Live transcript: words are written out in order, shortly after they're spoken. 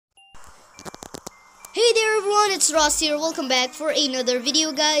Hey there everyone, it's Ross here. Welcome back for another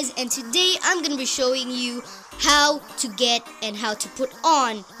video, guys. And today I'm gonna be showing you how to get and how to put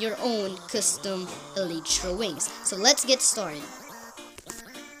on your own custom Elytra wings. So let's get started.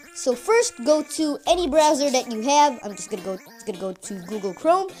 So first, go to any browser that you have. I'm just gonna go to Google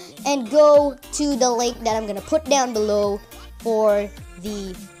Chrome and go to the link that I'm gonna put down below for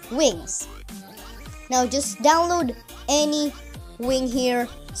the wings. Now just download any wing here.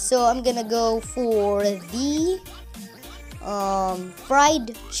 So I'm gonna go for the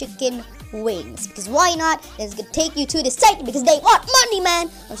fried chicken wings, because why not? It's gonna take you to the site because they want money, man.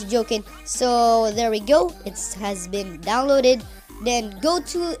 I'm just joking. So there we go, it has been downloaded. Then go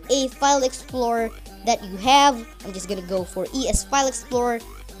to a file explorer that you have. I'm just gonna go for ES File Explorer.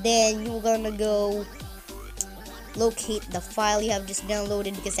 Then you're gonna go locate the file you have just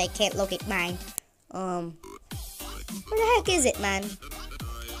downloaded, because I can't locate mine. Where the heck is it, man?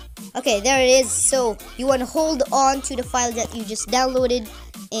 Okay, there it is. So you want to hold on to the file that you just downloaded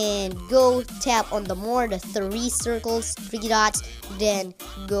and go tap on the more, the three circles, three dots, then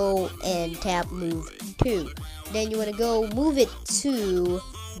go and tap move to. Then you want to go move it to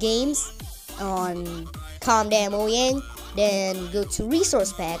games on ComDAMOyang, then go to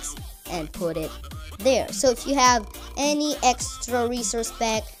resource packs and put it there. So if you have any extra resource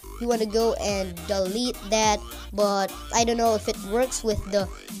pack, you want to go and delete that, but I don't know if it works with the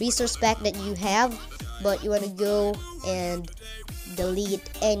resource pack that you have. But you want to go and delete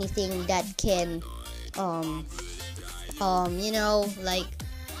anything that can you know, like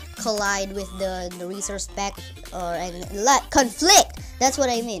collide with the resource pack, or conflict, that's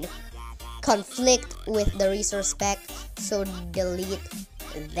what I mean, conflict with the resource pack. So delete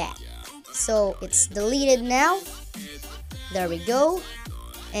that. So it's deleted now. There we go.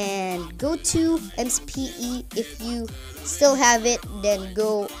 And go to MSPE if you still have it, then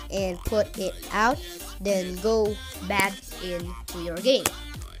go and put it out, then go back into your game.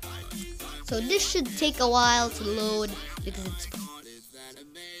 So this should take a while to load because it's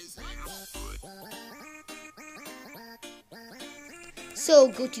so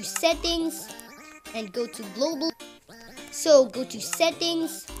go to settings and go to global. So go to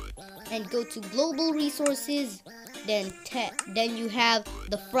settings and go to global resources. Then you have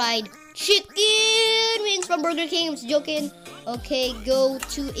the fried chicken wings from Burger King. I'm just joking. Okay, go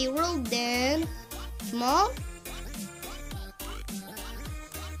to a world then. Come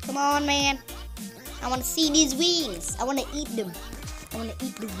on, man. I want to see these wings. I want to eat them. I want to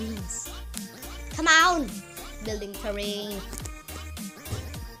eat the wings. Come on. Building terrain.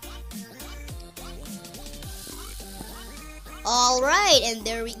 Alright, and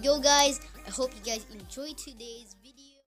there we go, guys. I hope you guys enjoyed today's